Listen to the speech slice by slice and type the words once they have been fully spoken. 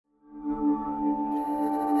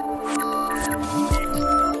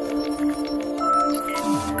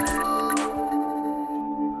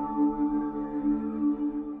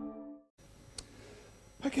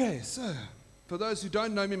so for those who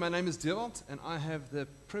don't know me, my name is Dewald, and I have the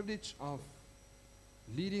privilege of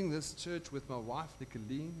leading this church with my wife,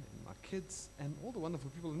 Nicolene, and my kids, and all the wonderful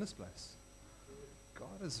people in this place.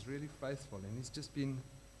 God is really faithful, and He's just been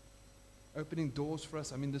opening doors for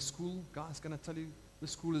us. I mean, the school, guys, can I tell you, the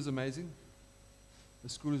school is amazing. The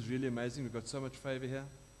school is really amazing. We've got so much favor here,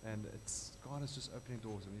 and God is just opening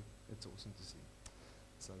doors. I mean, it's awesome to see.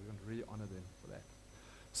 So we want to really honor them for that.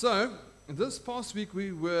 So, this past week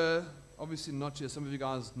we were obviously not here. Some of you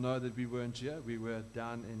guys know that we weren't here. We were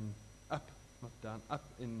up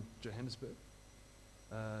in Johannesburg.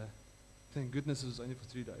 Thank goodness it was only for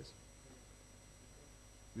 3 days.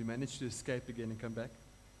 We managed to escape again and come back.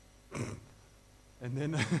 And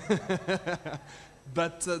then,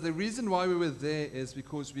 but the reason why we were there is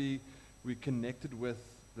because we connected with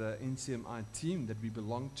the NCMI team that we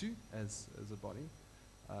belong to as a body.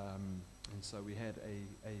 And so we had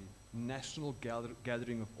a national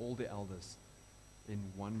gathering of all the elders in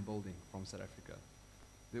one building from South Africa.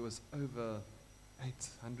 There was over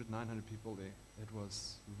 800, 900 people there. It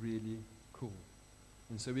was really cool.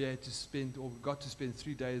 And so we got to spend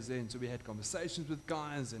 3 days there. And so we had conversations with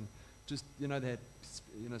guys, and just, they had,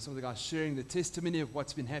 some of the guys sharing the testimony of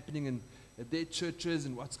what's been happening at their churches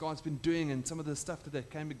and what God's been doing, and some of the stuff that they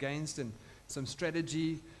came against, and some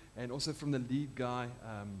strategy, and also from the lead guy,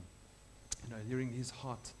 hearing his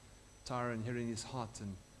heart, Tyron, hearing his heart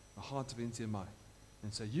and the heart of NCMI.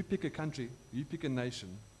 And so you pick a country, you pick a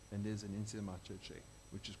nation, and there's an NCMI church there,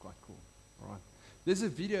 which is quite cool. All right. There's a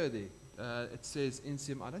video there. It says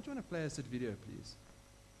NCMI. Don't you want to play us that video, please?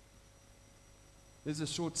 There's a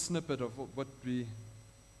short snippet of what we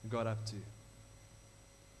got up to.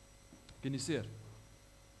 Can you see it?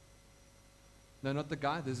 No, not the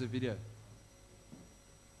guy. There's a video.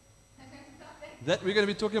 That we're going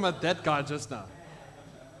to be talking about that guy just now.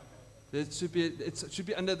 It should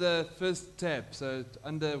be under the first tab. So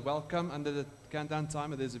under welcome, under the countdown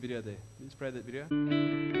timer, there's a video there. Please play that video.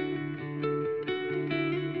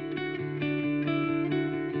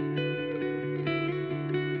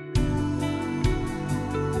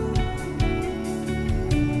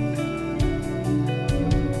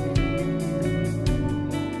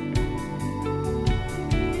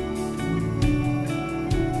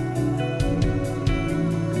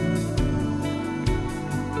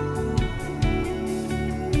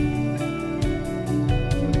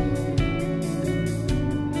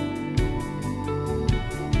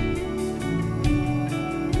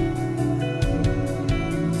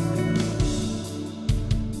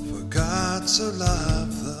 So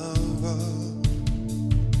love the world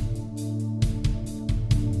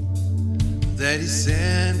that He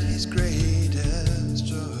sent His greatest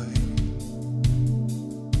joy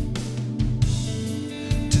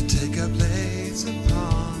to take our place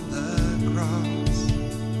upon the cross,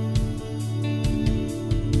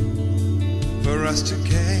 for us to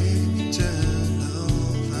gain eternal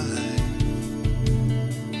life.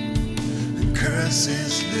 The curse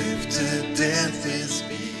is lifted, death is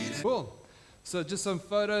beaten. Cool. So just some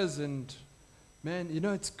photos, and man,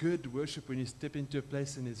 it's good worship when you step into a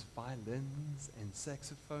place and there's violins and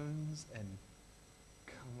saxophones, and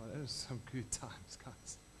come on, those are some good times,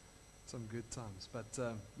 guys. Some good times. But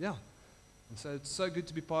yeah, and so it's so good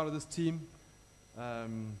to be part of this team.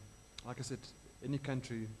 Like I said, any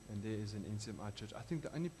country and there is an NCMI church. I think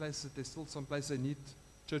the only place that there's still some place they need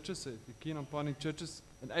churches. So if you're keen on planting churches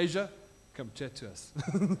in Asia, come chat to us.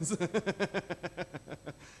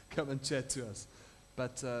 Come and chat to us.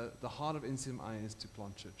 But the heart of NCMI is to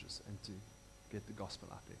plant churches and to get the gospel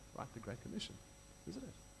out there, right? The Great Commission, isn't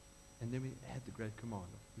it? And then we had the Great Command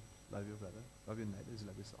of love your brother, love your neighbor as you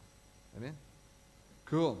love yourself. Amen?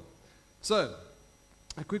 Cool. So,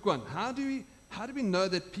 a quick one. How do we know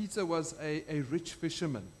that Peter was a rich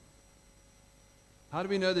fisherman? How do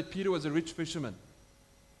we know that Peter was a rich fisherman?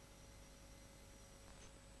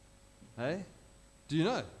 Hey? Do you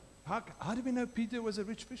know? How do we know Peter was a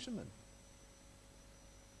rich fisherman?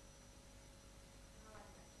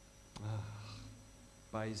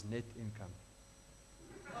 By his net income.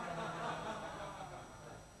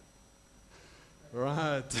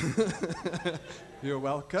 Right. You're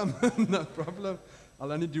welcome. No problem.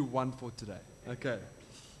 I'll only do one for today. Okay.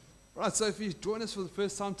 Right, so if you join us for the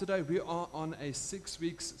first time today, we are on a 6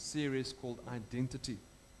 weeks series called Identity.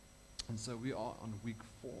 And so we are on week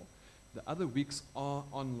 4. The other weeks are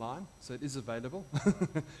online, so it is available.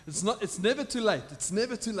 It's never too late. It's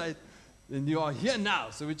never too late. And you are here now,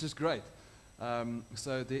 so which is great.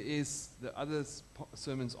 So the other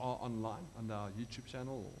sermons are online on our YouTube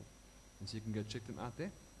channel, and so you can go check them out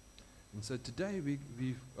there. And so today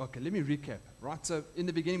okay, let me recap. Right, so in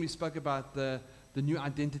the beginning we spoke about the the new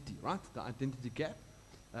identity, right? The identity gap.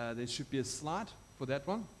 There should be a slide for that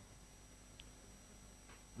one.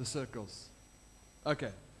 The circles.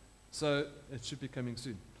 Okay, so it should be coming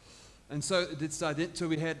soon. And so so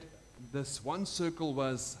we had this one circle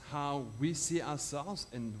was how we see ourselves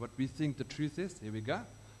and what we think the truth is. Here we go,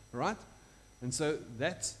 right? And so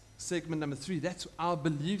that's segment number 3. That's our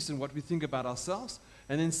beliefs and what we think about ourselves.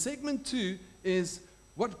 And then segment 2 is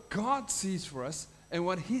what God sees for us and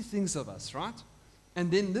what He thinks of us, right?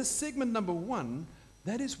 And then this segment number 1,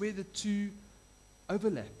 that is where the two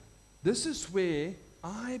overlap. This is where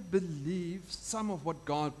I believe some of what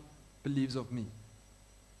God believes of me,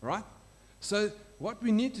 right? So what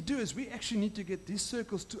we need to do is we actually need to get these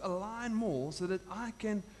circles to align more so that I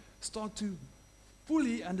can start to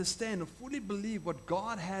fully understand or fully believe what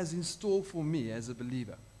God has in store for me as a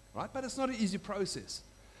believer, right? But it's not an easy process.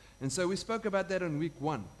 And so we spoke about that on week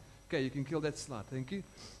 1. Okay, you can kill that slide. Thank you.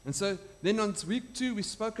 And so then on week 2, we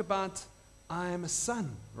spoke about I am a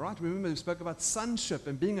son, right? Remember, we spoke about sonship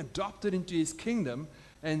and being adopted into His kingdom,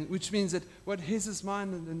 and which means that what His is mine,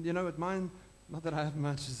 and you know, what mine, not that I have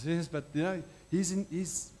much as His, but you know,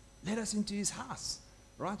 He's led us into His house,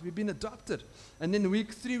 right? We've been adopted. And then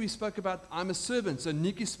week 3, we spoke about I'm a servant. So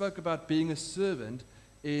Nikki spoke about being a servant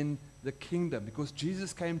in the kingdom because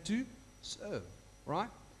Jesus came to serve, right?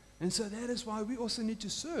 And so that is why we also need to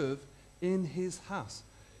serve in His house.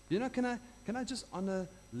 You know, can I just honor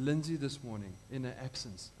Lindsay this morning in her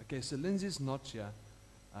absence? Okay, so Lindsay's not here.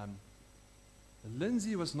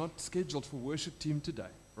 Lindsay was not scheduled for worship team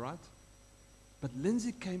today, right? But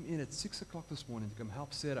Lindsay came in at 6 o'clock this morning to come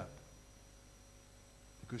help set up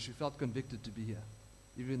because she felt convicted to be here,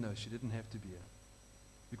 even though she didn't have to be here.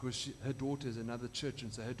 Because her daughter is in another church,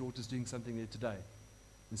 and so her daughter's doing something there today.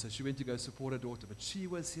 And so she went to go support her daughter. But she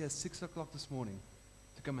was here 6 o'clock this morning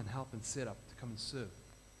to come and help and set up, to come and serve.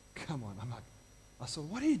 Come on. I said,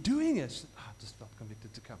 what are you doing here? She said, I just felt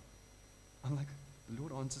convicted to come. I'm like, the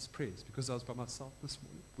Lord answers prayers because I was by myself this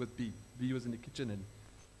morning with B. B was in the kitchen, and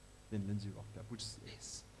then Lindsay rocked up, which is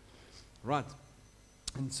yes. Right.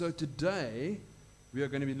 And so today, we are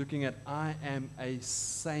going to be looking at I am a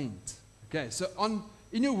saint. Okay, so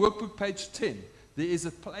in your workbook, page 10, there is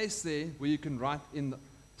a place there where you can write in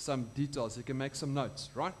some details. You can make some notes,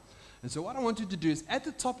 right? And so what I want you to do is at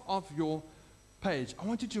the top of your page, I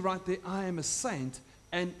want you to write there, I am a saint,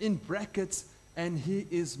 and in brackets, and He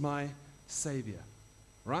is my Savior,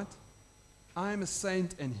 right? I am a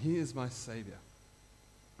saint, and He is my Savior.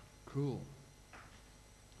 Cool.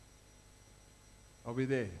 Are we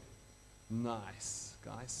there? Nice,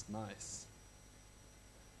 guys, nice.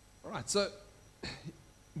 All right, so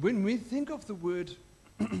when we think of the word,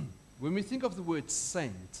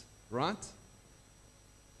 saint, right?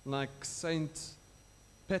 Like Saint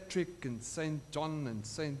Patrick and Saint John and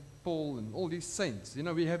Saint Paul and all these saints, you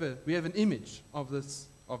know, we have an image of this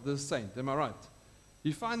saint. Am I right?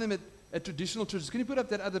 You find them at traditional churches. Can you put up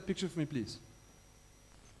that other picture for me, please?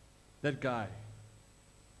 That guy.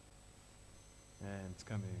 And it's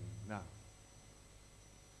coming now.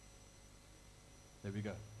 There we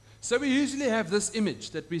go. So we usually have this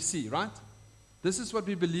image that we see, right? This is what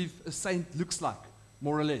we believe a saint looks like,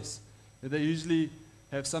 more or less. They usually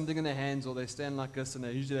have something in their hands, or they stand like this, and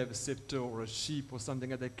they usually have a scepter or a sheep or something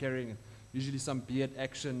that they're carrying, and usually some beard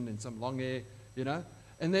action and some long hair, you know?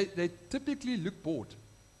 And they typically look bored.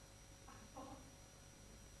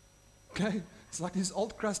 Okay? It's like these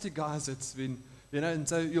old crusty guys that's been, you know, and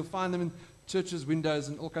so you'll find them in churches' windows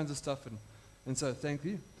and all kinds of stuff, and so thank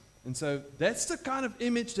you. And so that's the kind of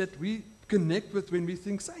image that we connect with when we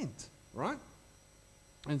think saint, right?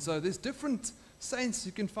 And so there's different saints,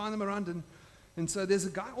 you can find them around, and so there's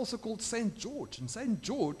a guy also called Saint George, and Saint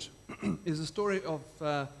George is a story of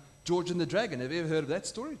George and the Dragon. Have you ever heard of that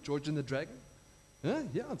story, George and the Dragon?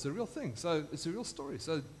 Yeah, it's a real thing. So it's a real story.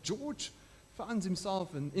 So George finds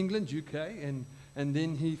himself in England, UK, and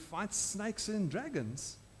then he fights snakes and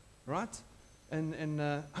dragons, right? And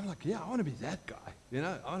I'm like, yeah, I want to be that guy, you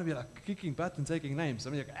know? I want to be like kicking butt and taking names.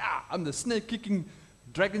 I'm like, I'm the snake-kicking,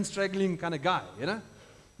 dragon-straggling kind of guy, you know?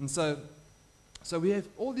 And so we have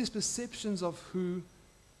all these perceptions of who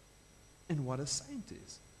and what a saint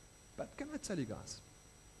is. But can I tell you guys,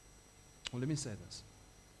 well, let me say this.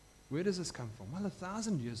 Where does this come from? Well,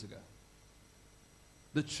 1,000 years ago,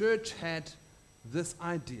 the church had this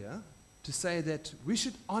idea to say that we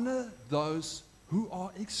should honor those who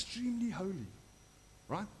are extremely holy,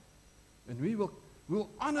 right? And we'll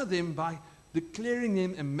honor them by declaring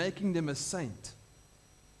them and making them a saint,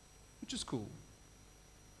 which is cool.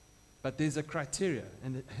 But there's a criteria,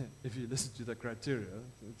 and if you listen to the criteria,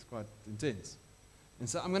 it's quite intense. And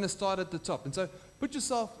so I'm going to start at the top. And so put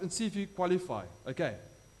yourself and see if you qualify, okay,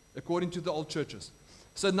 according to the old churches.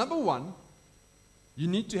 So number one, you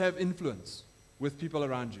need to have influence with people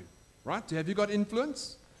around you, right? Have you got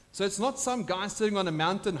influence? So it's not some guy sitting on a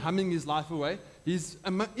mountain humming his life away. He's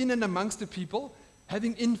in and amongst the people,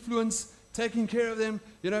 having influence, taking care of them,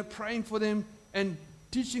 praying for them, and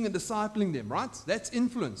teaching and discipling them, right? That's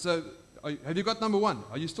influence. So have you got number one?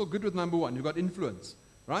 Are you still good with number one? You've got influence,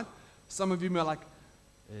 right? Some of you are like,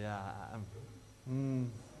 yeah,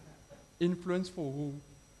 influence for who?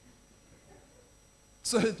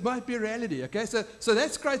 So it might be a reality, okay? So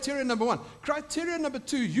that's criteria number one. Criteria number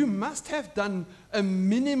two, you must have done a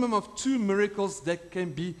minimum of 2 miracles that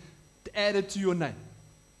can be added to your name,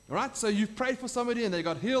 all right? So you've prayed for somebody and they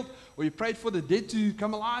got healed, or you prayed for the dead to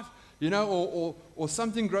come alive, or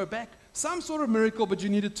something grow back. Some sort of miracle, but you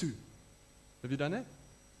needed 2. Have you done that?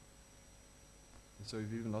 So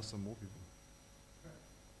you've even lost some more people.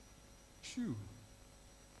 Phew.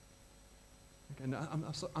 Okay, no,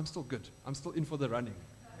 I'm still good. I'm still in for the running.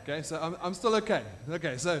 Okay, so I'm still okay.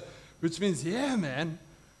 Okay, so which means, yeah, man.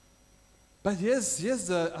 But here's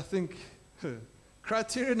the, I think,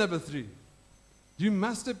 criteria number 3. You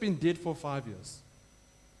must have been dead for 5 years.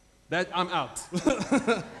 That I'm out.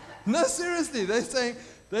 No, seriously,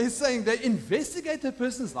 they're saying they investigate the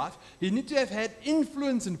person's life. He need to have had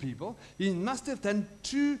influence in people. He must have done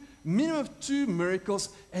minimum of 2 miracles,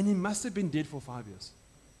 and he must have been dead for 5 years.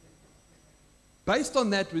 Based on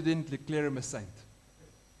that, we then declare him a saint.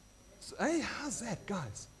 So, hey, how's that,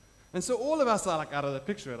 guys? And so all of us are like out of the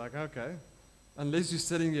picture, like, okay, unless you're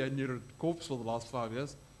sitting here and you're a corpse for the last 5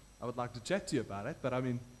 years, I would like to chat to you about it. But I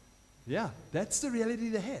mean, yeah, that's the reality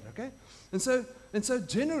they had, okay? And so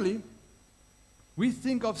generally, we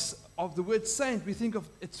think of the word saint, we think of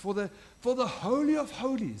it's for the holy of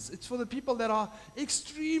holies. It's for the people that are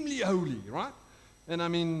extremely holy, right? And I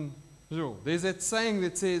mean, sure, there's that saying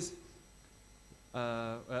that says,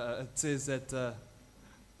 let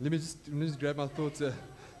me just grab my thoughts here.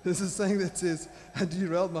 There's a saying that says, I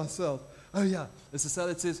derailed myself. Oh yeah, it's a saying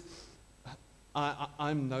that says,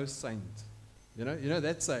 I'm no saint. You know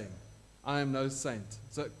that saying, I am no saint.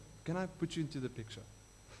 So can I put you into the picture?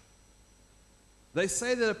 They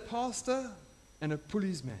say that a pastor and a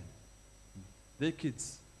policeman, their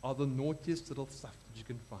kids are the naughtiest little stuff that you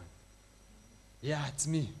can find. Yeah, it's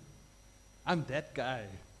me. I'm that guy.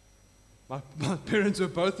 My parents were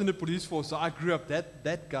both in the police force, so I grew up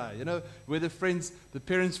that guy. Where the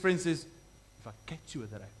parents' friend says, if I catch you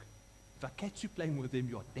with that, if I catch you playing with them,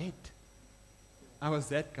 you're dead. I was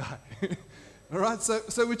that guy. All right,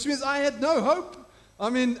 so which means I had no hope. I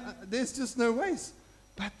mean, there's just no ways.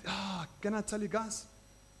 But can I tell you guys,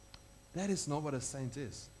 that is not what a saint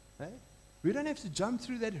is. Eh? We don't have to jump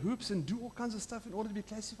through that hoops and do all kinds of stuff in order to be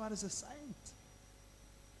classified as a saint.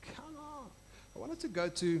 Come on. I wanted to go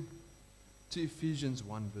to Ephesians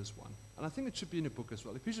 1 verse 1. And I think it should be in a book as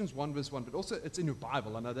well. Ephesians 1 verse 1, but also it's in your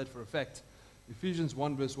Bible. I know that for a fact. Ephesians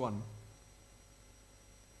 1 verse 1.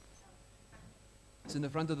 It's in the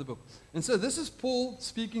front of the book. And so this is Paul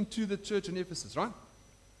speaking to the church in Ephesus, right?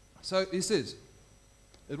 So he says,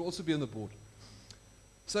 it will also be on the board.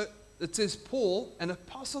 So it says, Paul, an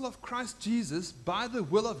apostle of Christ Jesus, by the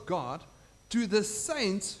will of God, to the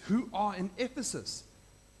saints who are in Ephesus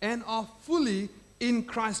and are fully in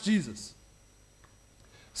Christ Jesus.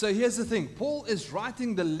 So here's the thing. Paul is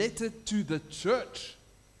writing the letter to the church,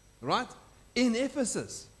 right, in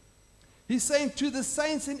Ephesus. He's saying to the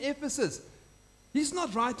saints in Ephesus. He's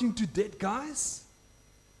not writing to dead guys.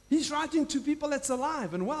 He's writing to people that's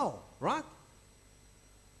alive and well, right?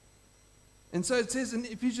 And so it says in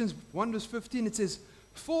Ephesians 1 verse 15, it says,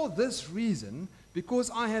 for this reason, because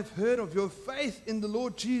I have heard of your faith in the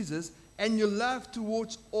Lord Jesus and your love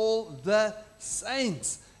towards all the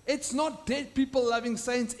saints. It's not dead people loving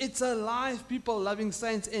saints. It's alive people loving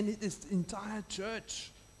saints, and it is the entire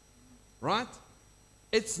church, right?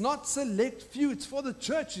 It's not select few. It's for the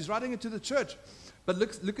church. He's writing it to the church. But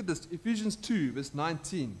look at this. Ephesians 2 verse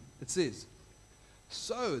 19. It says,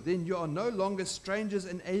 so then you are no longer strangers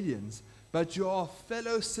and aliens, but you are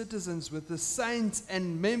fellow citizens with the saints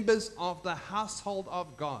and members of the household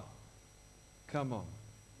of God. Come on.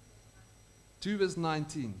 2 verse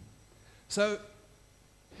 19. So,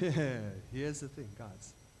 here's the thing,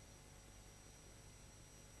 guys.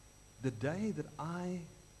 The day that I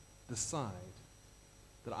decide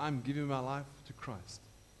that I'm giving my life to Christ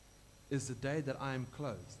is the day that I am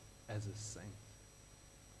clothed as a saint.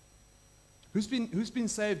 Who's been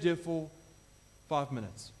saved here for 5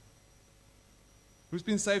 minutes? Who's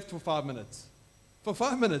been saved for 5 minutes? For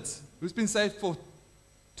 5 minutes. Who's been saved for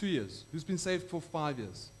 2 years? Who's been saved for 5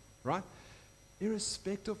 years? Right?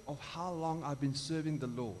 irrespective of how long I've been serving the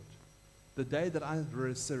Lord, the day that I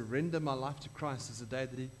surrender my life to Christ is the day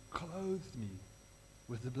that He clothed me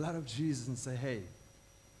with the blood of Jesus and say, hey,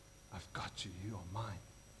 I've got you, you are mine,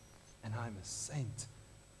 and I'm a saint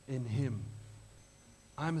in Him.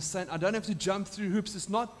 I'm a saint. I don't have to jump through hoops. It's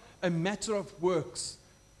not a matter of works,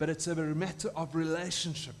 but it's a matter of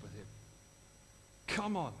relationship with Him.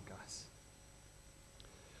 Come on, guys.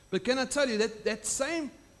 But can I tell you that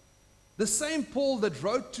the same Paul that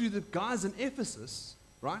wrote to the guys in Ephesus,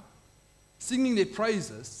 right, singing their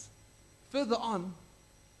praises, further on,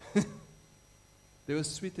 there was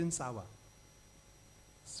sweet and sour.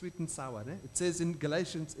 Sweet and sour. Eh? It says in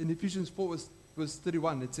Ephesians 4 verse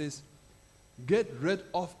 31, it says, get rid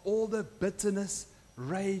of all the bitterness,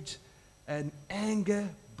 rage, and anger,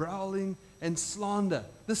 brawling, and slander.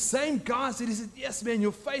 The same guy said, he said, yes, man,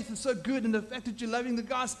 your faith is so good, and the fact that you're loving the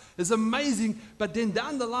guys is amazing. But then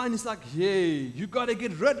down the line, it's like, hey, you got to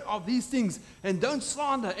get rid of these things, and don't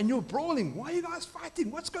slander, and you're brawling. Why are you guys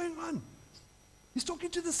fighting? What's going on? He's talking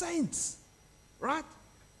to the saints, right?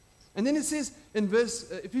 And then it says in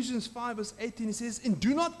Ephesians 5, verse 18, it says, and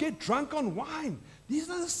do not get drunk on wine. These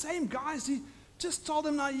are the same guys. He just told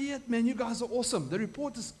them, now, yeah, man, you guys are awesome. The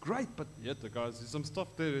report is great, but yet, the guys, there's some stuff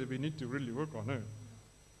there that we need to really work on. Eh?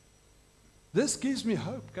 This gives me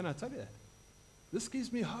hope. Can I tell you that? This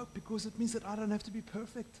gives me hope because it means that I don't have to be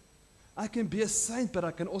perfect. I can be a saint, but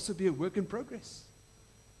I can also be a work in progress.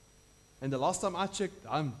 And the last time I checked,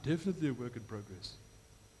 I'm definitely a work in progress.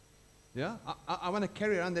 Yeah? I want to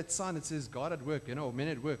carry around that sign that says, God at work, or men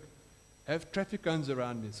at work. Have traffic cones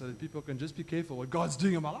around me so that people can just be careful what God's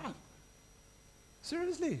doing in my life.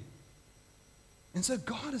 Seriously. And so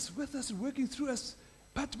God is with us, working through us,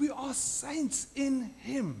 but we are saints in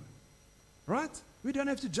Him. Right? We don't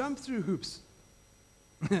have to jump through hoops.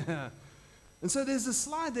 And so there's a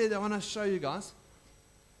slide there that I want to show you guys.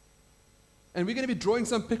 And we're going to be drawing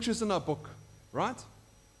some pictures in our book. Right?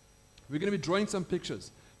 We're going to be drawing some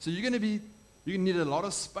pictures. So you're going to need a lot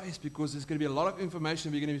of space because there's going to be a lot of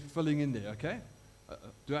information we're going to be filling in there, okay?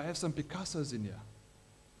 Do I have some Picassos in here?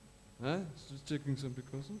 Huh? Just checking some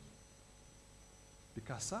Picassos.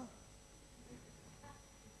 Picasso?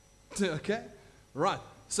 Okay? Right.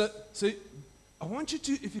 So I want you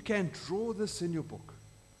to, if you can, draw this in your book.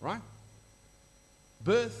 Right?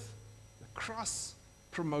 Birth, the cross,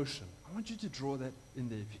 promotion. I want you to draw that in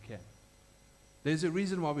there if you can. There's a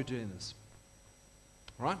reason why we're doing this.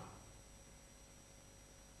 Right?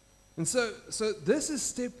 And so this is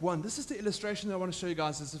step one. This is the illustration that I want to show you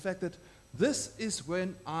guys. Is the fact that this is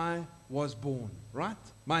when I was born, right?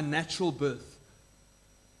 My natural birth.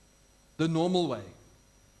 The normal way.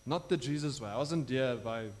 Not the Jesus way. I wasn't there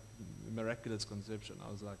by miraculous conception.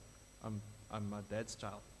 I was like, I'm my dad's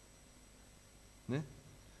child. Yeah?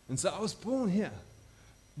 And so I was born here.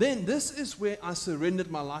 Then this is where I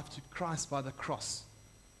surrendered my life to Christ by the cross.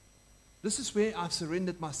 This is where I've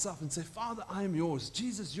surrendered myself and say, Father, I am yours.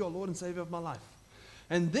 Jesus, your Lord and Savior of my life.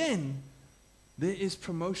 And then there is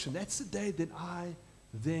promotion. That's the day that I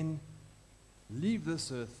then leave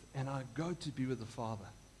this earth and I go to be with the Father.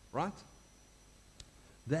 Right?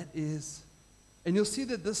 That is, and you'll see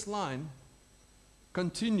that this line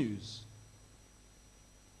continues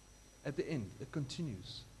at the end. It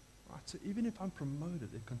continues. Right? So even if I'm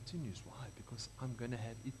promoted, it continues. Why? Because I'm going to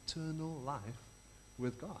have eternal life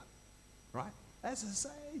with God. Right? As a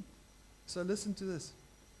saint. So listen to this.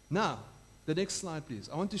 Now, the next slide, please.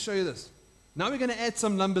 I want to show you this. Now we're going to add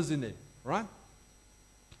some numbers in there. Right?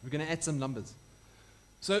 We're going to add some numbers.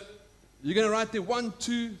 So you're going to write there 1,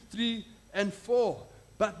 2, 3, and 4.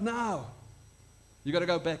 But now, you got to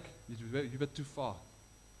go back. You went too far.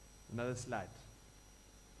 Another slide.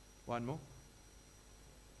 One more.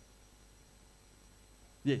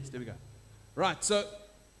 Yes, there we go. Right, so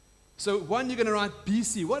 1, you're going to write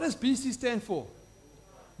BC. What does BC stand for?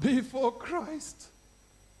 Before Christ.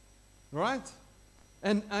 Right?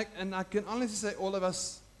 And I can honestly say all of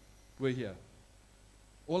us were here.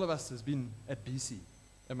 All of us has been at BC.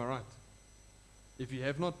 Am I right? If you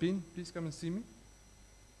have not been, please come and see me.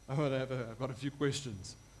 I've got a few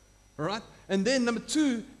questions. All right? And then number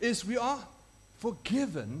 2 is we are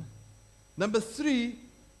forgiven. Number 3,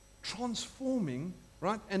 transforming.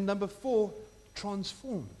 Right? And number 4,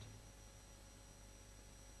 transformed.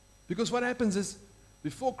 Because what happens is,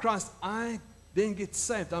 before Christ, I then get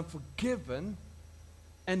saved. I'm forgiven.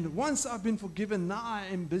 And once I've been forgiven, now I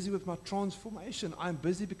am busy with my transformation. I'm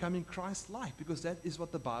busy becoming Christ-like because that is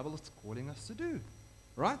what the Bible is calling us to do.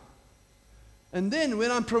 Right? And then when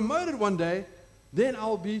I'm promoted one day, then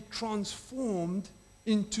I'll be transformed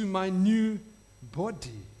into my new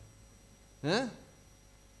body. Huh?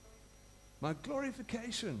 My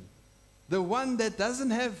glorification. The one that doesn't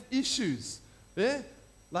have issues. Yeah?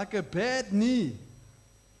 Like a bad knee.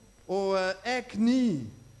 Or acne.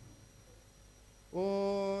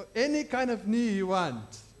 Or any kind of knee you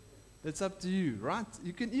want. That's up to you, right?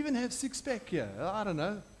 You can even have six-pack here. I don't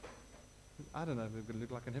know. I don't know if it's going to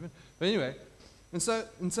look like in heaven. But anyway. And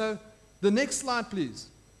so, the next slide, please.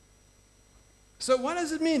 So what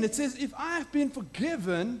does it mean? It says, if I have been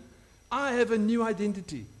forgiven, I have a new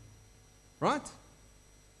identity. Right?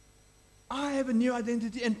 I have a new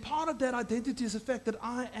identity. And part of that identity is the fact that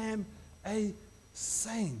I am a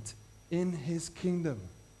saint in His kingdom.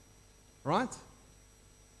 Right?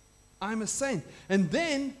 I'm a saint. And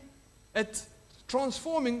then, at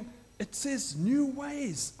transforming, it says new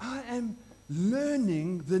ways. I am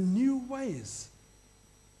learning the new ways.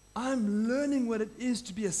 I'm learning what it is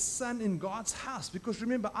to be a son in God's house. Because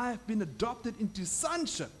remember, I have been adopted into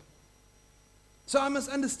sonship. So I must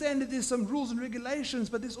understand that there's some rules and regulations,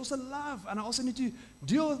 but there's also love. And I also need to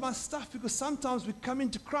deal with my stuff, because sometimes we come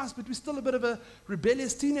into Christ, but we're still a bit of a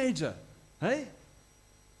rebellious teenager. Hey?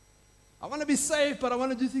 I want to be saved, but I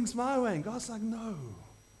want to do things my way. And God's like, no.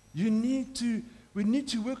 We need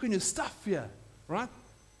to work on your stuff here. Right?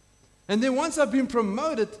 And then once I've been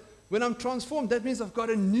promoted, when I'm transformed, that means I've got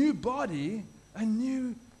a new body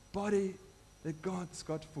that God's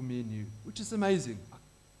got for me and you, which is amazing.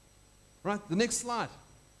 Right? The next slide.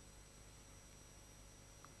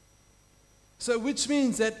 So, which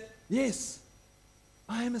means that, yes,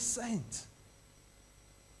 I am a saint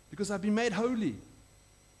because I've been made holy.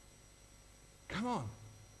 Come on.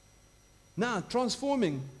 Now,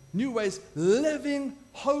 transforming, new ways, living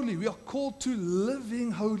holy. We are called to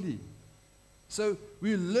living holy. So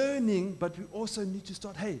we're learning, but we also need to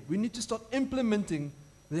start implementing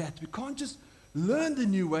that. We can't just learn the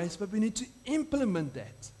new ways, but we need to implement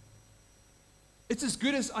that. It's as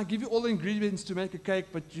good as I give you all the ingredients to make a cake,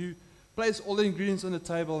 but you place all the ingredients on the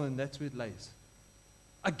table and that's where it lays.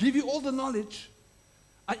 I give you all the knowledge.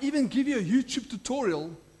 I even give you a YouTube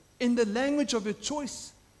tutorial in the language of your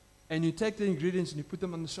choice, and you take the ingredients and you put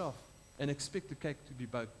them on the shelf and expect the cake to be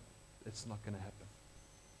baked. It's not going to happen.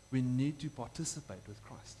 We need to participate with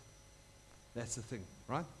Christ. That's the thing,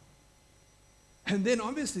 right? And then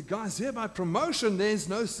obviously, guys, here by promotion, there's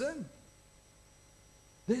no sin.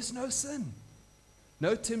 There's no sin.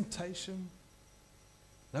 No temptation.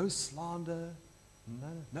 No slander.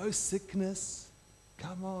 No sickness.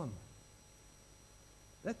 Come on.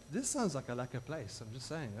 This sounds like a lacquer place. I'm just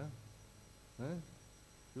saying, yeah? No?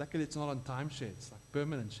 Luckily, it's not on timeshare. It's like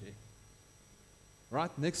permanent share.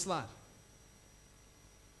 Right? Next slide.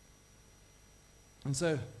 And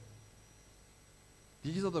so,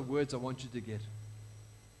 these are the words I want you to get.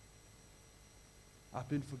 I've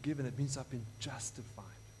been forgiven. It means I've been justified.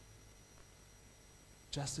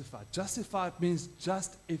 Justified. Justified means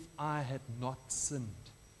just if I had not sinned.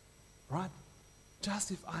 Right?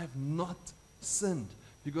 Just if I have not sinned.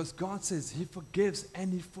 Because God says He forgives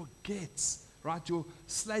and He forgets. Right? Your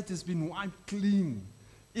slate has been wiped clean.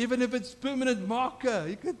 Even if it's permanent marker,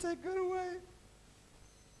 He can take it away.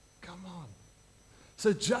 Come on.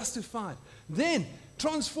 So justified. Then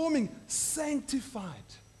transforming, sanctified.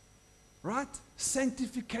 Right?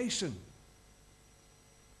 Sanctification.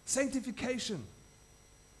 Sanctification.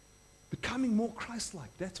 Becoming more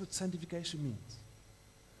Christ-like. That's what sanctification means.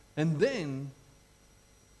 And then,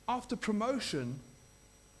 after promotion,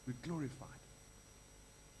 we're glorified.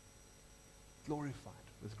 Glorified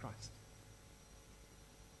with Christ.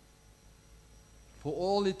 For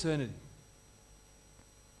all eternity.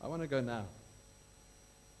 I want to go now.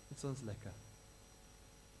 It sounds lekker.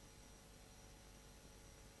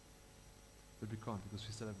 But we can't because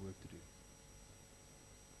we still have work to do.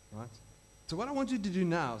 Right? So what I want you to do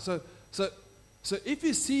now, so if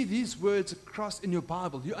you see these words across in your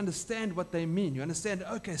Bible, you understand what they mean. You understand,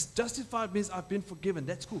 okay, justified means I've been forgiven.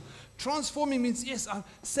 That's cool. Transforming means, yes,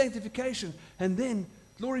 sanctification. And then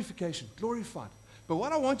glorification, glorified. But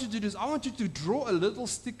what I want you to do is I want you to draw a little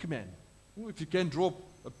stick man. Ooh, if you can draw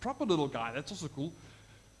a proper little guy, that's also cool.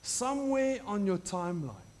 Somewhere on your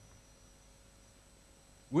timeline.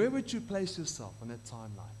 Where would you place yourself on that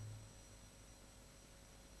timeline?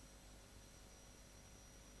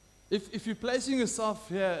 If you're placing yourself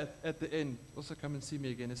here at the end, also come and see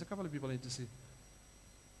me again. There's a couple of people I need to see.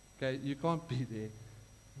 Okay, you can't be there.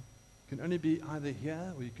 You can only be either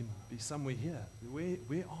here or you can be somewhere here.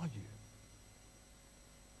 Where are you?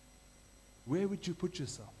 Where would you put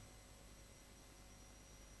yourself?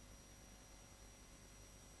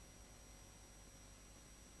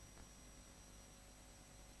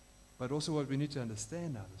 But also what we need to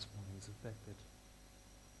understand now this morning is the fact that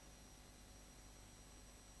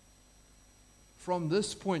from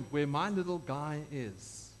this point where my little guy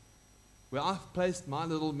is, where I've placed my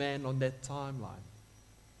little man on that timeline,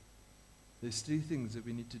 there's three things that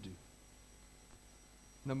we need to do.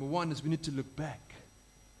 Number one is we need to look back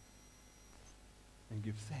and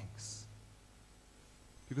give thanks.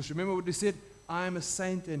 Because remember what we said, I am a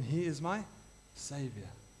saint and he is my Savior.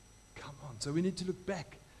 Come on. So we need to look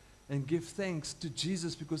back and give thanks to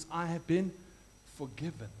Jesus because I have been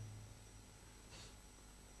forgiven.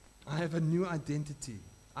 I have a new identity.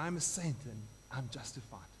 I'm a saint and I'm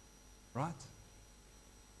justified. Right?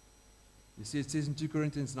 You see, it says in 2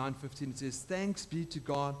 Corinthians 9:15, it says, thanks be to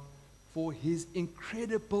God for his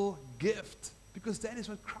incredible gift. Because that is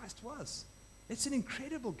what Christ was. It's an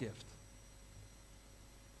incredible gift.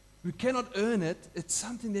 We cannot earn it. It's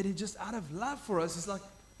something that he just out of love for us is like,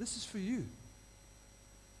 this is for you.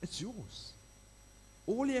 It's yours.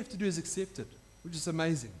 All you have to do is accept it, which is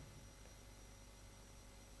amazing.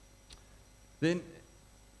 Then,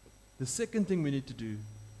 the second thing we need to do,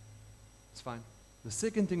 it's fine. The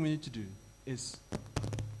second thing we need to do is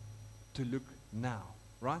to look now,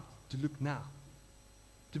 right? To look now.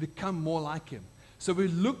 To become more like him. So we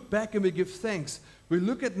look back and we give thanks. We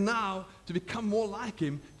look at now to become more like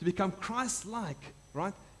him, to become Christ-like,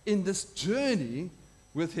 right? In this journey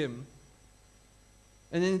with him.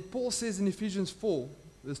 And then Paul says in Ephesians 4,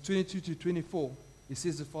 verse 22 to 24, he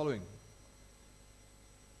says the following.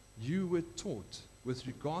 You were taught with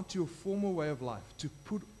regard to your former way of life to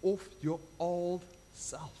put off your old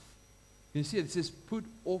self. You see it? It says put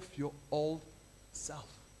off your old self,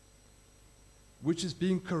 which is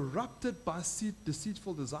being corrupted by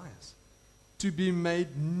deceitful desires, to be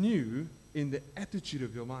made new in the attitude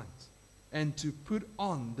of your minds, and to put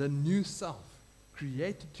on the new self,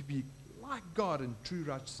 created to be like God in true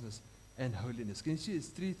righteousness and holiness. Can you see there's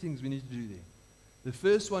three things we need to do there? The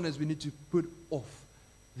first one is we need to put off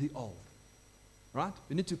the old. Right?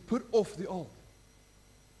 We need to put off the old.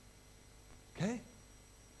 Okay?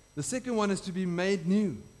 The second one is to be made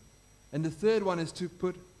new. And the third one is to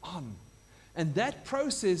put on. And that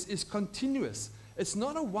process is continuous. It's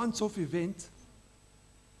not a once-off event.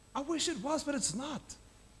 I wish it was, but it's not.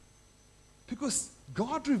 Because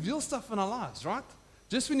God reveals stuff in our lives, right?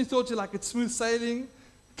 Just when you thought you're like, it's smooth sailing,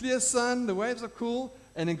 clear sun, the waves are cool,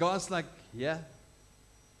 and then God's like, yeah.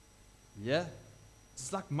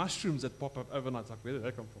 It's like mushrooms that pop up overnight. It's like, where did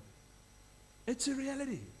that come from? It's a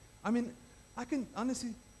reality. I mean, I can honestly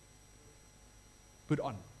put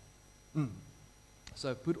on.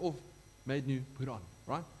 So put off, made new, put on,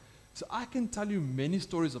 right? So I can tell you many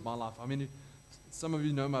stories of my life. I mean, some of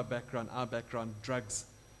you know my background, our background, drugs,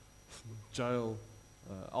 jail,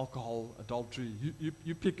 alcohol, adultery.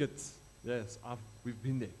 You pick it. Yes, we've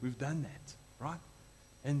been there. We've done that, right?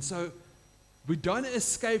 And so we don't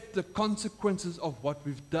escape the consequences of what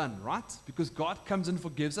we've done, right? Because God comes and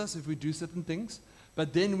forgives us if we do certain things.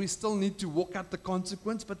 But then we still need to walk out the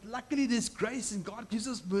consequence. But luckily there's grace and God gives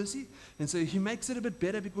us mercy. And so he makes it a bit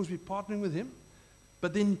better because we're partnering with him.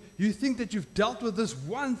 But then you think that you've dealt with this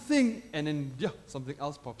one thing and then, something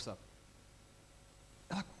else pops up.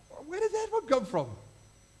 Like, where did that one come from?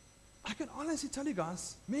 I can honestly tell you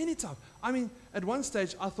guys, many times. I mean, at one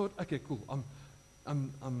stage I thought, okay, cool, I'm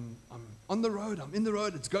on the road, I'm in the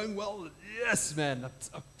road, it's going well. Yes, man,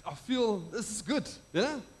 I feel this is good, you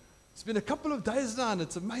know? It's been a couple of days now and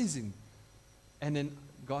it's amazing. And then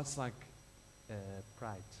God's like,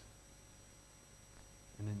 pride.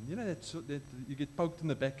 And then, you know, that you get poked in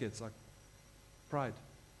the back, it's like, pride.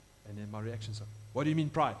 And then my reaction's like, what do you mean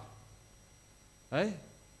pride? Hey?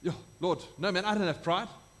 Yo, Lord, no man, I don't have pride.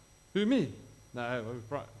 Who, me? No, I have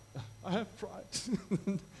pride. I have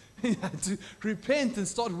pride. I had to repent and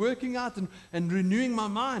start working out and renewing my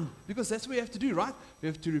mind, because that's what we have to do, right? We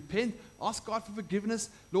have to repent, ask God for forgiveness.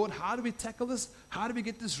 Lord, how do we tackle this? How do we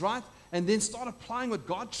get this right? And then start applying what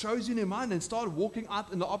God shows you in your mind and start walking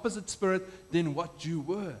out in the opposite spirit than what you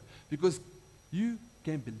were. Because you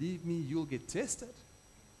can believe me, you'll get tested.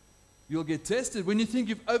 You'll get tested. When you think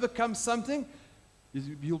you've overcome something,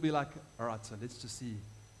 you'll be like, all right, so let's just see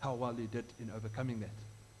how well you did in overcoming that.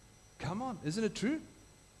 Come on, isn't it true?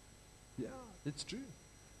 Yeah, it's true.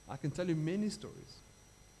 I can tell you many stories.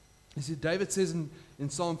 You see, David says in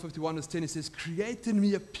Psalm 51 verse 10, he says, create in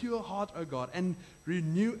me a pure heart, O God, and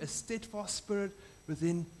renew a steadfast spirit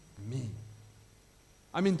within me.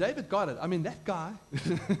 I mean, David got it. I mean, that guy,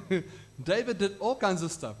 David did all kinds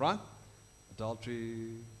of stuff, right?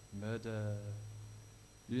 Adultery, murder,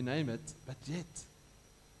 you name it. But yet,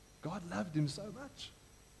 God loved him so much.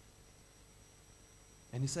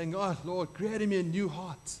 And he's saying, oh, Lord, create in me a new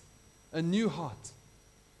heart. A new heart.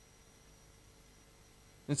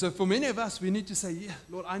 And so for many of us, we need to say, yeah,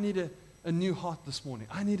 Lord, I need a new heart this morning.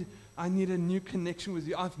 I need a new connection with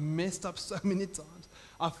you. I've messed up so many times.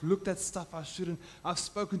 I've looked at stuff I shouldn't. I've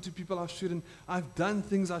spoken to people I shouldn't. I've done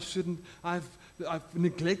things I shouldn't. I've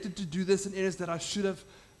neglected to do this in areas that I should have.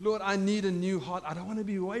 Lord, I need a new heart. I don't want to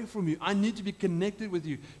be away from you. I need to be connected with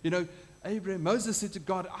you. You know, Moses said to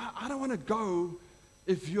God, I don't want to go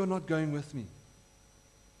if you're not going with me.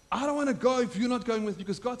 I don't want to go if you're not going with me,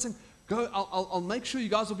 because God's saying, go, I'll make sure you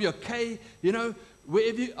guys will be okay. You know,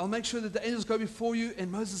 I'll make sure that the angels go before you.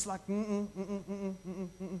 And Moses is like,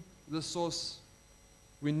 the source,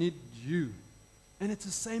 we need you. And it's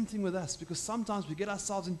the same thing with us, because sometimes we get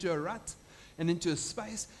ourselves into a rut and into a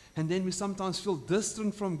space, and then we sometimes feel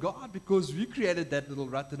distant from God because we created that little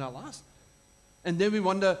rut in our lives. And then we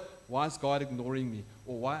wonder, why is God ignoring me?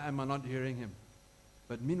 Or why am I not hearing him?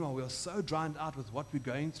 But meanwhile, we are so drowned out with what we're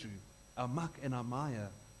going through, our muck and our mire,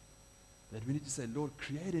 that we need to say, Lord,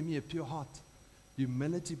 create in me a pure heart.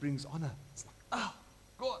 Humility brings honor. It's like,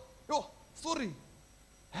 God, sorry.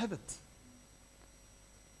 Have it.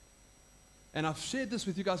 And I've shared this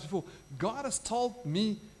with you guys before. God has told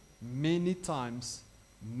me many times,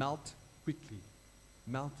 melt quickly,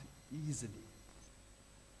 melt easily.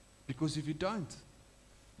 Because if you don't,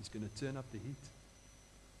 he's going to turn up the heat.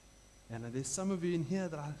 And there's some of you in here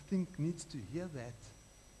that I think needs to hear that.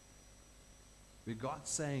 Where God's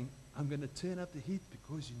saying, I'm going to turn up the heat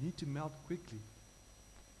because you need to melt quickly.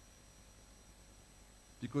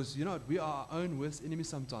 Because you know what, we are our own worst enemy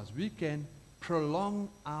sometimes. We can prolong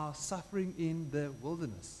our suffering in the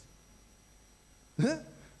wilderness.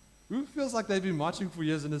 Who feels like they've been marching for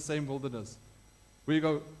years in the same wilderness? Where you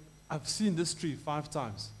go, I've seen this tree 5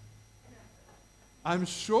 times. I'm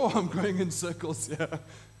sure I'm going in circles here.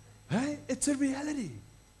 Hey, it's a reality.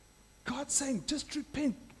 God's saying, just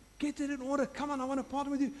repent. Get it in order. Come on, I want to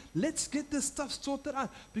partner with you. Let's get this stuff sorted out,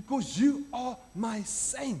 because you are my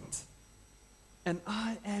saint. And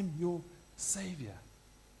I am your Savior.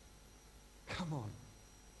 Come on.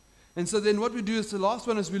 And so then what we do is, the last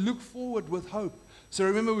one is we look forward with hope. So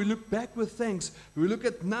remember, we look back with thanks. We look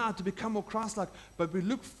at now to become more Christ-like, but we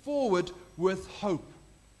look forward with hope.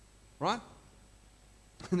 Right?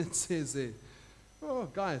 And it says there, oh,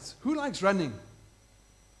 guys, who likes running?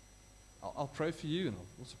 I'll pray for you, and I'll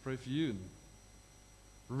also pray for you. And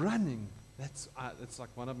running, that's like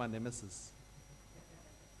one of my nemesis.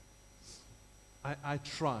 I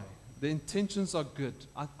try. The intentions are good.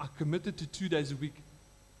 I committed to 2 days a week.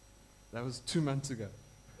 That was 2 months ago.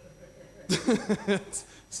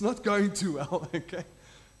 It's not going too well, okay?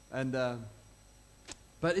 And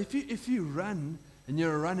but if you run, and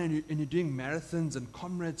you're a runner, and you're doing marathons and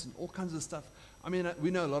comrades and all kinds of stuff. I mean, we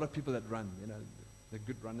know a lot of people that run. You know, they're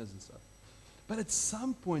good runners and stuff. But at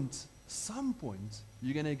some point,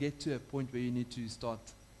 you're going to get to a point where you need to start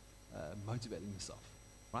motivating yourself,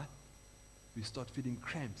 right? You start feeling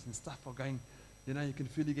cramps and stuff are going, you know, you can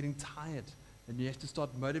feel you're getting tired, and you have to start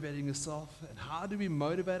motivating yourself. And how do we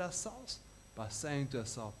motivate ourselves? By saying to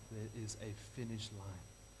ourselves, there is a finish line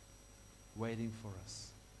waiting for us.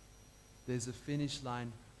 There's a finish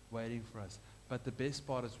line waiting for us. But the best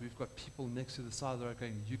part is we've got people next to the side of the road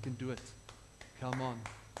going, you can do it. Come on,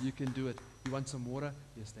 you can do it. You want some water?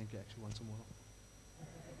 Yes, thank you. Actually, want some water?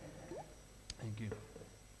 Thank you.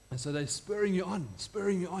 And so they're spurring you on.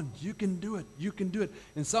 You can do it. You can do it.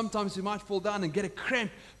 And sometimes you might fall down and get a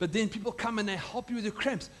cramp, but then people come and they help you with your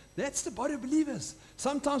cramps. That's the body of believers.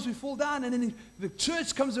 Sometimes we fall down, and then the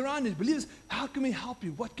church comes around and believers, how can we help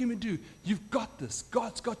you? What can we do? You've got this.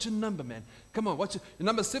 God's got your number, man. Come on, what's your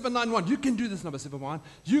number 791? You can do this, number 791.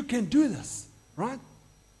 You can do this, right?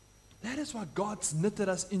 That is why God's knitted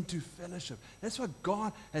us into fellowship. That's what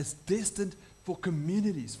God has destined for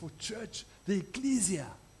communities, for church, the ecclesia.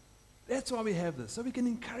 That's why we have this, so we can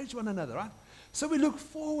encourage one another, right? So we look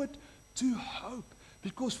forward to hope,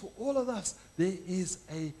 because for all of us, there is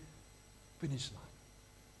a finish line.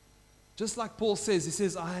 Just like Paul says, he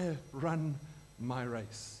says, I have run my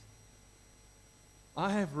race.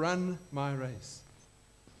 I have run my race.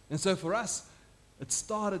 And so for us, it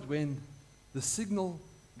started when the signal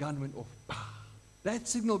gun went off. That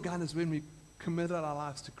signal gun is when we committed our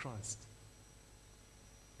lives to Christ.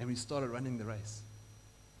 And we started running the race.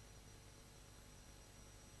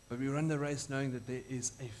 But we run the race knowing that there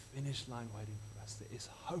is a finish line waiting for us. There is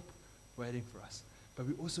hope waiting for us. But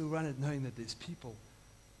we also run it knowing that there's people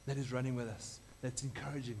that is running with us, that's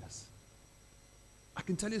encouraging us. I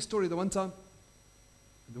can tell you a story. The one time,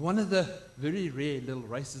 one of the very rare little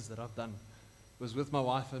races that I've done was with my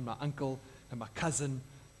wife and my uncle and my cousin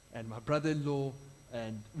and my brother-in-law,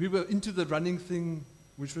 and we were into the running thing,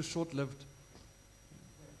 which was short-lived.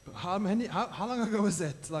 How long ago was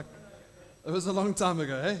that? Like It was a long time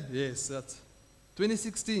ago, eh? Yes, that's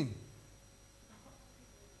 2016.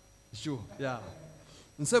 Sure, yeah.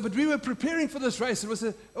 And so, but we were preparing for this race. It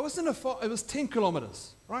was 10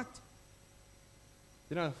 kilometers, right?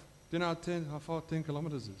 Do you know how far 10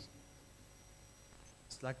 kilometers is?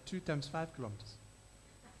 It's like 2 times 5 kilometers.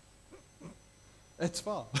 It's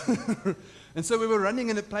far. And so we were running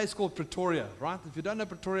in a place called Pretoria, right? If you don't know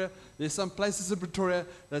Pretoria, there's some places in Pretoria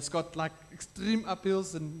that's got like extreme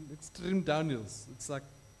uphills and extreme downhills. It's like,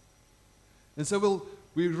 and so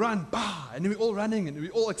we run, and we're all running, and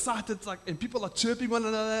we're all excited, and people are chirping one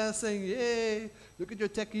another, saying, "Yay, look at your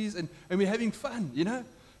techies," and we're having fun,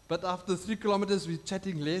 But after 3 kilometers, we're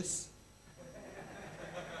chatting less.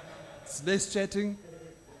 It's less chatting,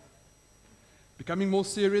 becoming more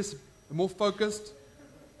serious, more focused.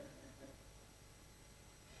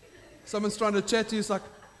 Someone's trying to chat to you, it's like,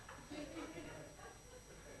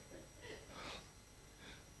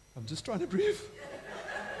 I'm just trying to breathe.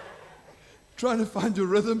 Trying to find your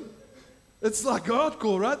rhythm. It's like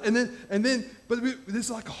hardcore, right? But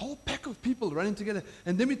there's like a whole pack of people running together.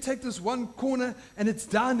 And then we take this one corner and it's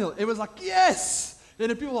downhill. It was like, yes!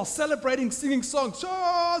 And the people are celebrating, singing songs.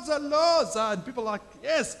 Shozaloza! And people are like,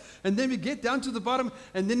 yes! And then we get down to the bottom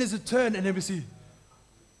and then there's a turn and then we see,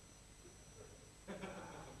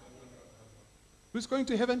 who's going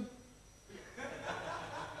to heaven?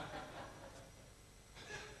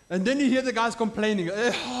 And then you hear the guys complaining,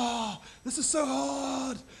 this is so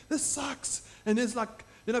hard, this sucks. And there's like,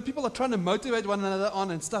 people are trying to motivate one another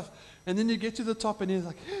on and stuff. And then you get to the top and you're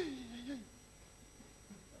like,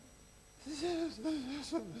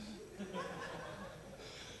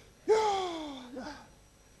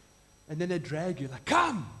 and then they drag you like,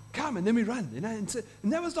 come, and then we run,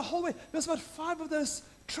 and that was the whole way. There was about 5 of those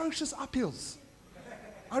atrocious uphills.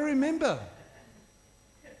 I remember.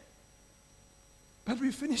 But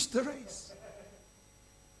we finished the race.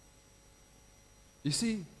 You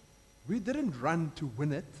see, we didn't run to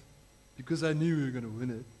win it because I knew we were going to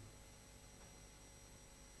win it.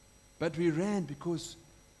 But we ran because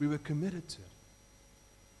we were committed to it.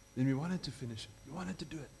 Then we wanted to finish it. We wanted to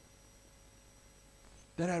do it.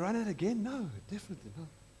 Did I run it again? No, definitely not.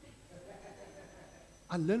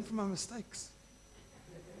 I learned from my mistakes.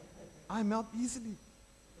 I melt easily.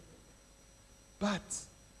 But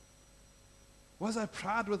was I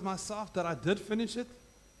proud with myself that I did finish it?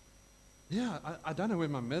 Yeah, I don't know where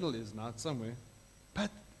my medal is now, it's somewhere. But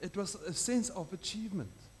it was a sense of achievement.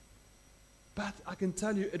 But I can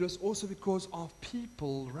tell you, it was also because of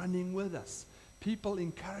people running with us, people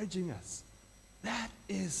encouraging us. That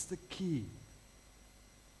is the key.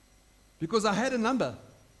 Because I had a number.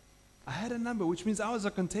 I had a number, which means I was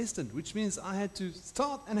a contestant, which means I had to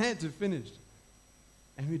start and had to finish.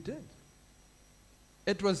 And we did.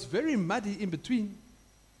 It was very muddy in between,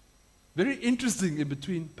 very interesting in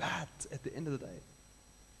between, but at the end of the day,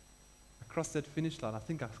 I crossed that finish line. I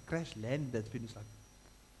think I crash landed that finish line.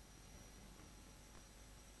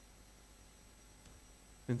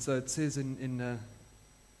 And so it says in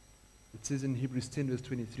Hebrews 10 verse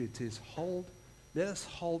 23, it says, let us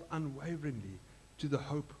hold unwaveringly to the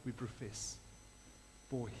hope we profess.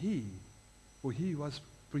 For he who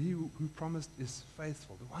promised is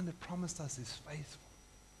faithful. The one that promised us is faithful.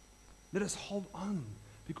 Let us hold on,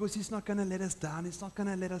 because he's not going to let us down. He's not going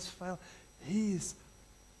to let us fail. He is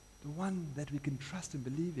the one that we can trust and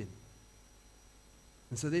believe in.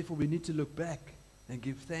 And so therefore we need to look back and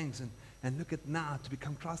give thanks and look at now to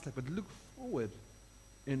become Christ-like, but look forward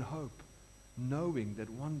in hope, knowing that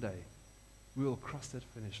one day we will cross that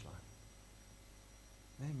finish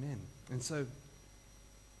line. Amen. And so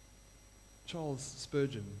Charles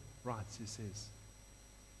Spurgeon writes, he says,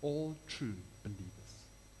 all true believers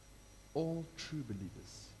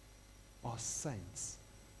are saints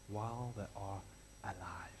while they are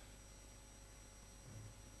alive.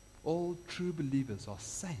 All true believers are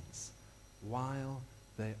saints while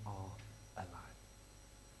they are alive.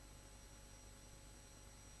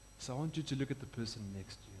 So I want you to look at the person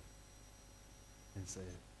next to you and say,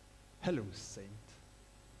 hello, saint.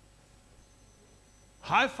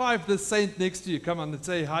 High five the saint next to you. Come on, let's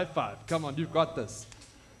say high five. Come on, you've got this.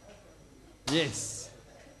 Yes.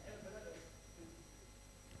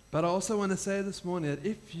 But I also want to say this morning that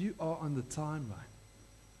if you are on the timeline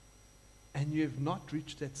and you have not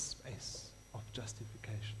reached that space of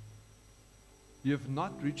justification, you have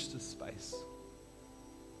not reached the space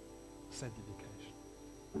of sanctification,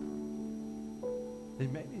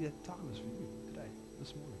 then maybe that time is for you today,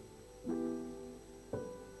 this morning.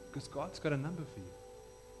 Because God's got a number for you.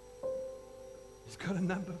 He's got a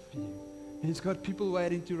number for you. And He's got people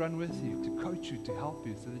waiting to run with you, to coach you, to help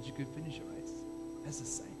you so that you can finish your race as a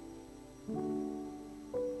saint. And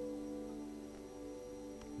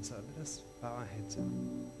so let us bow our heads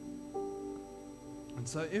in. And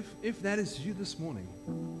so if that is you this morning,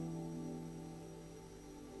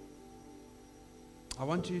 I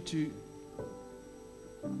want you to,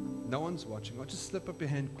 no one's watching, or just slip up your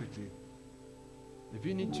hand quickly. If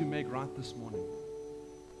you need to make right this morning,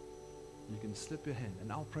 you can slip your hand,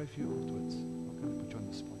 and I'll pray for you afterwards. I'm not going to put you on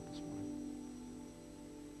the spot this morning.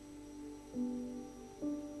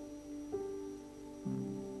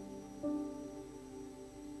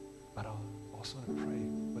 But I also want to pray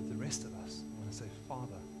with the rest of us. I want to say,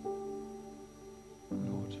 Father,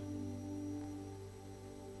 Lord,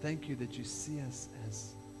 thank you that you see us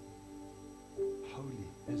as holy,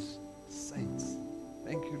 as saints.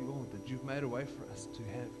 Thank you, Lord, that you've made a way for us to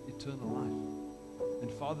have eternal life.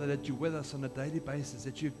 And Father, that you're with us on a daily basis,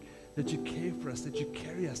 that you care for us, that you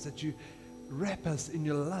carry us, that you wrap us in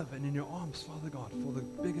your love and in your arms, Father God, for the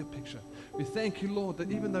bigger picture. We thank you, Lord, that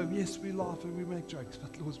even though, yes, we laugh and we make jokes,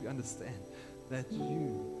 but Lord, we understand that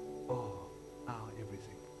you are our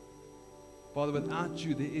everything. Father, without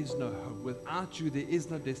you, there is no hope. Without you, there is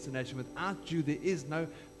no destination. Without you, there is no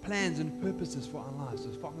plans and purposes for our lives.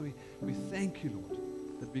 So, Father, we thank you, Lord,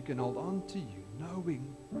 that we can hold on to you,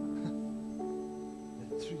 knowing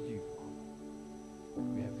that through you, Father,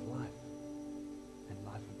 we have life and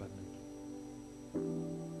life abundantly.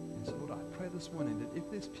 And so, Lord, I pray this morning that if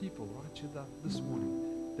there's people right here this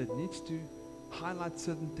morning that needs to highlight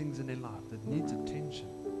certain things in their life, that needs attention,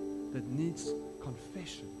 that needs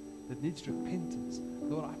confession, that needs repentance,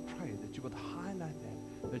 Lord, I pray that you would highlight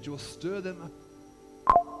that you will stir them up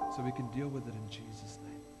so we can deal with it in Jesus'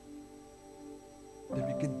 name. That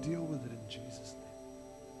we can deal with it in Jesus' name.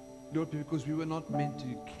 Lord, because we were not meant to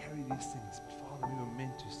carry these things, but Father, we were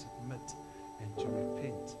meant to submit and to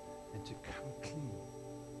repent and to come clean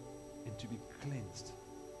and to be cleansed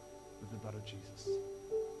with the blood of Jesus.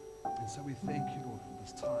 And so we thank you, Lord, for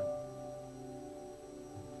this time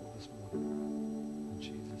and for this morning. In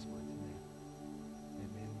Jesus' mighty name.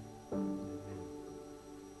 Amen. Amen.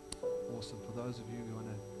 Awesome. For those of you who want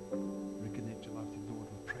to reconnect your life to the Lord,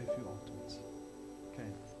 we'll pray for you afterwards.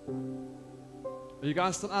 Okay. Are you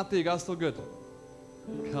guys still out there? You guys still good?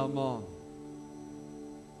 Come on.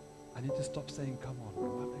 I need to stop saying come on. My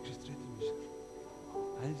wife actually threatened me.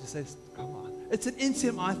 I need to say come on. It's an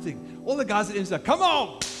NCMI thing. All the guys at NCMI, come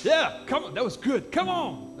on. Yeah, come on. That was good. Come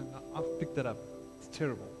on. And I've picked that up. It's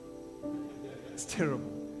terrible. It's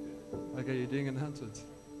terrible. Okay, you're doing enhancements.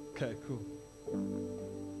 Okay, cool.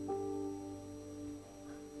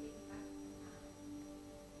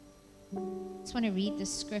 I just want to read the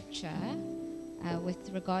scripture with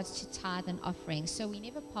regards to tithe and offering. So we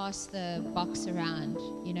never pass the box around.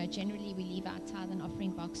 You know, generally we leave our tithe and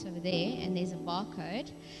offering box over there, and there's a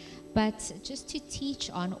barcode. But just to teach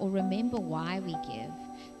on or remember why we give,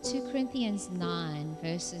 2 Corinthians 9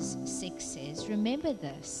 verses 6 says, remember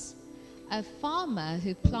this, a farmer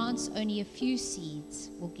who plants only a few seeds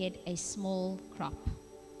will get a small crop,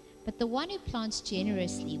 but the one who plants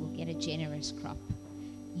generously will get a generous crop.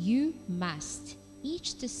 You must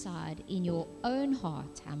each decide in your own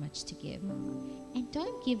heart how much to give. And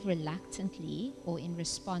don't give reluctantly or in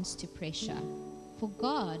response to pressure, for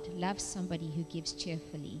God loves somebody who gives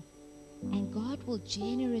cheerfully. And God will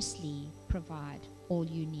generously provide all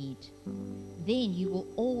you need. Then you will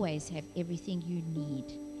always have everything you need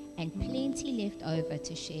and plenty left over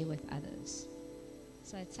to share with others.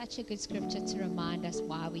 So it's such a good scripture to remind us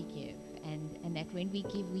why we give, and that when we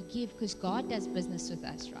give because God does business with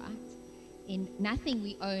us, right? In nothing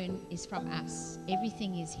we own is from us.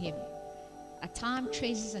 Everything is Him. Our time,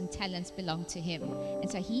 treasures, and talents belong to Him. And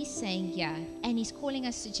so He's saying, yeah, and He's calling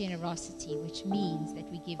us to generosity, which means that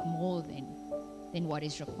we give more than what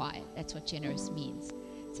is required. That's what generous means.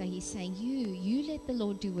 So He's saying, you let the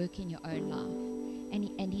Lord do work in your own life.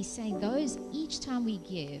 And He's saying those, each time we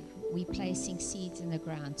give, we're placing seeds in the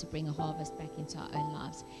ground to bring a harvest back into our own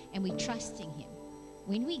lives. And we're trusting Him.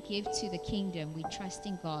 When we give to the kingdom, we trust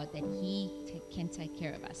in God that He can take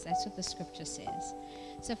care of us. That's what the scripture says.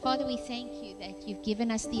 So, Father, we thank you that you've given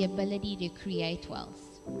us the ability to create wealth,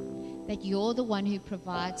 that you're the one who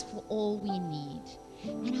provides for all we need.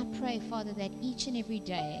 And I pray, Father, that each and every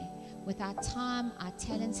day, with our time, our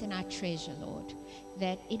talents, and our treasure, Lord,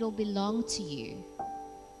 that it'll belong to you,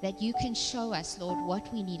 that you can show us, Lord,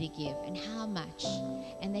 what we need to give and how much,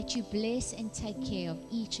 and that you bless and take care of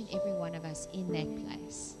each and every one of us in that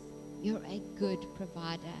place. You're a good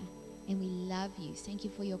provider, and we love you. Thank you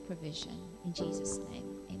for your provision. In Jesus'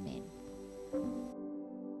 name.